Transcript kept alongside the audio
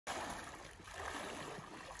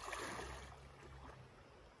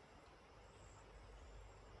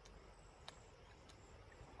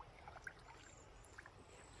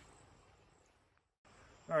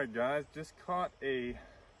Alright guys, just caught a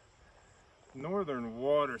northern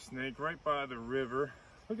water snake right by the river.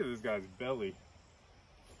 Look at this guy's belly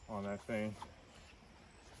on that thing.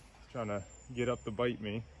 He's trying to get up to bite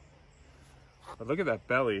me. But look at that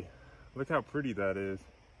belly. Look how pretty that is.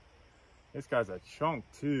 This guy's a chunk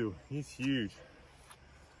too. He's huge.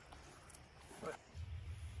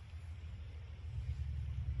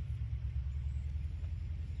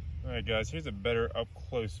 Alright guys, here's a better up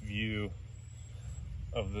close view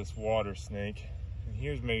of this water snake. And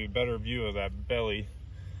here's maybe a better view of that belly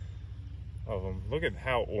of him. Look at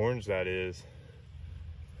how orange that is.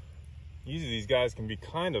 Usually these guys can be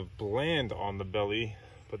kind of bland on the belly,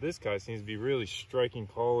 but this guy seems to be really striking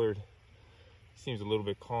colored. He seems a little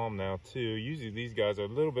bit calm now too. Usually these guys are a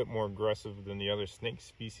little bit more aggressive than the other snake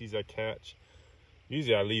species I catch.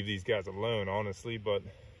 Usually I leave these guys alone, honestly, but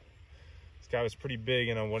this guy was pretty big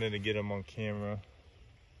and I wanted to get him on camera.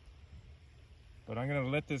 But I'm gonna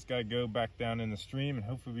let this guy go back down in the stream and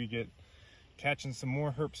hopefully we get catching some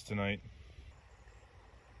more herps tonight.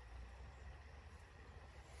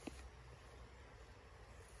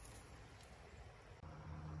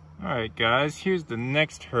 Alright guys, here's the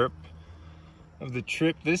next herp of the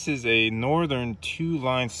trip. This is a northern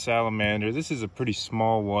two-line salamander. This is a pretty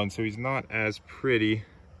small one, so he's not as pretty.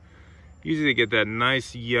 Usually they get that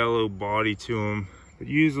nice yellow body to him, but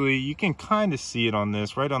usually you can kind of see it on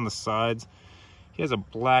this, right on the sides. He has a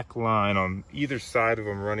black line on either side of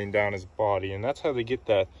him running down his body, and that's how they get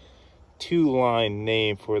that two-line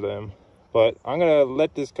name for them. But I'm gonna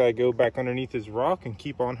let this guy go back underneath his rock and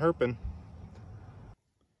keep on herping.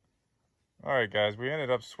 Alright guys, we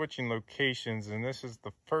ended up switching locations, and this is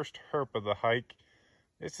the first herp of the hike.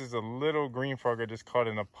 This is a little green frog I just caught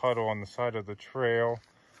in a puddle on the side of the trail.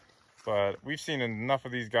 But we've seen enough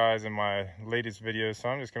of these guys in my latest videos, so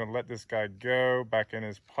I'm just going to let this guy go back in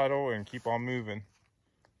his puddle and keep on moving.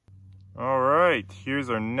 Alright, here's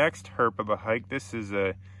our next herp of the hike. This is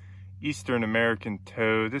a Eastern American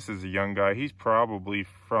toad. This is a young guy. He's probably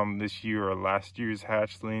from this year or last year's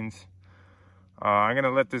hatchlings. I'm going to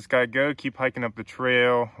let this guy go, keep hiking up the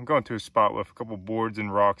trail. I'm going to a spot with a couple boards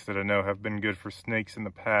and rocks that I know have been good for snakes in the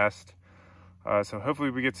past. So hopefully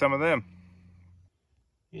we get some of them.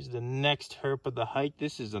 Here's the next herp of the hike.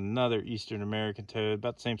 This is another Eastern American toad,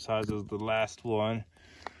 about the same size as the last one.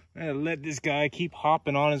 I'm gonna let this guy keep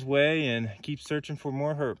hopping on his way and keep searching for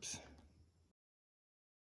more herps.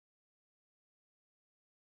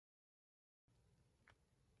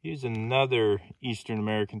 Here's another Eastern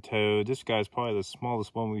American toad. This guy's probably the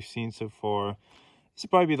smallest one we've seen so far. This will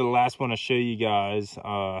probably be the last one I show you guys.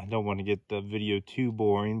 I don't want to get the video too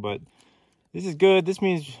boring, but this is good. This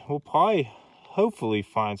means we'll probably hopefully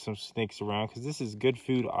find some snakes around, because this is a good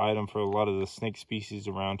food item for a lot of the snake species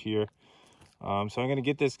around here. So I'm going to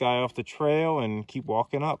get this guy off the trail and keep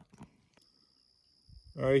walking up.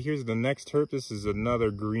 Alright, here's the next herp. This is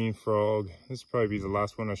another green frog. This will probably be the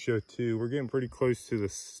last one I show too. We're getting pretty close to the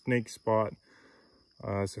snake spot.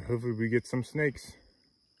 So hopefully we get some snakes.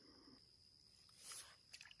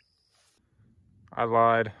 I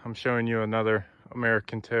lied. I'm showing you another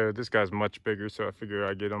American toad. This guy's much bigger, so I figured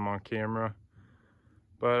I'd get him on camera.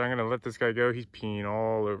 But I'm going to let this guy go. He's peeing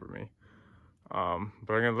all over me. But I'm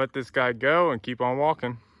going to let this guy go and keep on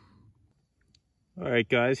walking. Alright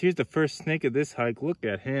guys, here's the first snake of this hike. Look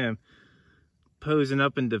at him posing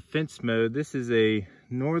up in defense mode. This is a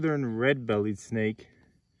northern red-bellied snake.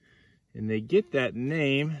 And they get that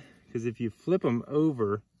name because if you flip them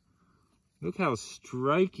over, look how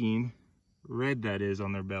striking red that is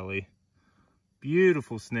on their belly.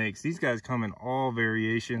 Beautiful snakes. These guys come in all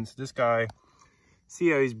variations. This guy,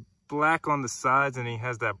 see how he's black on the sides and he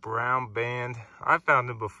has that brown band? I've found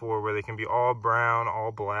them before where they can be all brown,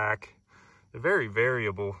 all black. They're very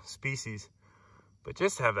variable species, but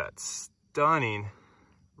just have that stunning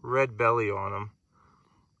red belly on them.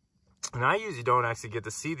 And I usually don't actually get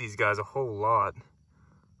to see these guys a whole lot.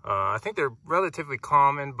 I think they're relatively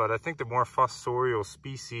common, but I think they're more fossorial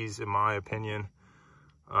species in my opinion.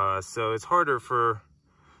 So it's harder for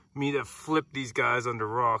me to flip these guys under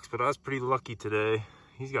rocks, but I was pretty lucky today.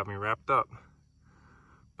 He's got me wrapped up.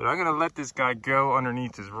 But I'm gonna let this guy go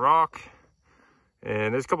underneath his rock.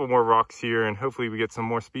 And there's a couple more rocks here and hopefully we get some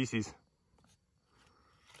more species.